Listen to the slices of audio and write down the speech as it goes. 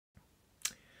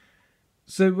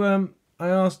I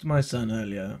asked my son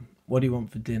earlier, "What do you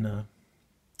want for dinner?"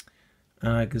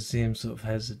 And I could see him sort of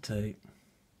hesitate.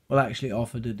 Well, I actually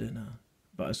offered a dinner,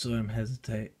 but I saw him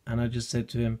hesitate, and I just said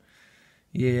to him,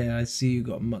 "Yeah, I see you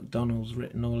got McDonald's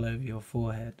written all over your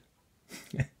forehead."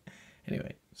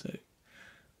 Anyway, so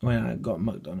when I got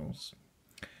McDonald's,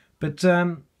 but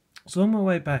so on my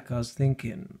way back, I was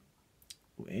thinking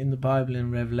in the Bible in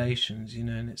Revelations,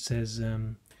 and it says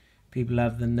people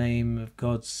have the name of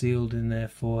God sealed in their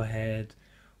forehead,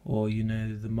 or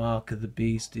the mark of the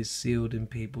beast is sealed in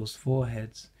people's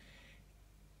foreheads.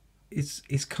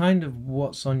 It's kind of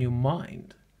what's on your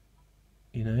mind,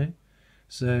 you know.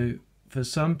 So for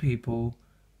some people,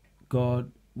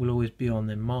 God will always be on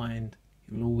their mind.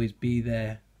 He will always be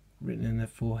there, written in their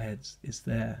foreheads. It's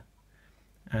there,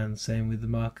 and same with the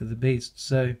mark of the beast.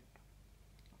 So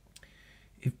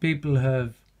if people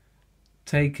have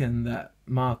taken that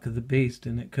mark of the beast,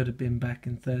 and it could have been back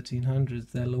in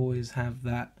 1300s, they'll always have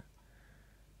that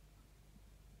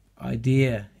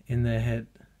idea in their head.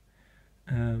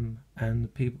 And the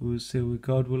people who seal with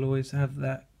God will always have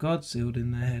that God sealed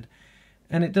in their head.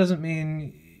 And it doesn't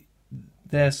mean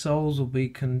their souls will be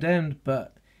condemned,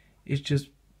 but it's just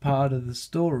part of the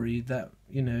story that,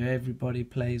 everybody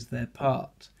plays their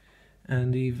part.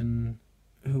 And even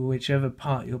whichever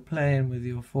part you're playing, whether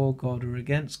you're for God or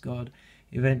against God,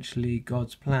 eventually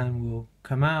God's plan will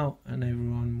come out and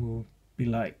everyone will be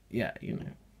like, yeah,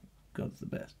 God's the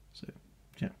best. So,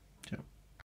 ciao, ciao.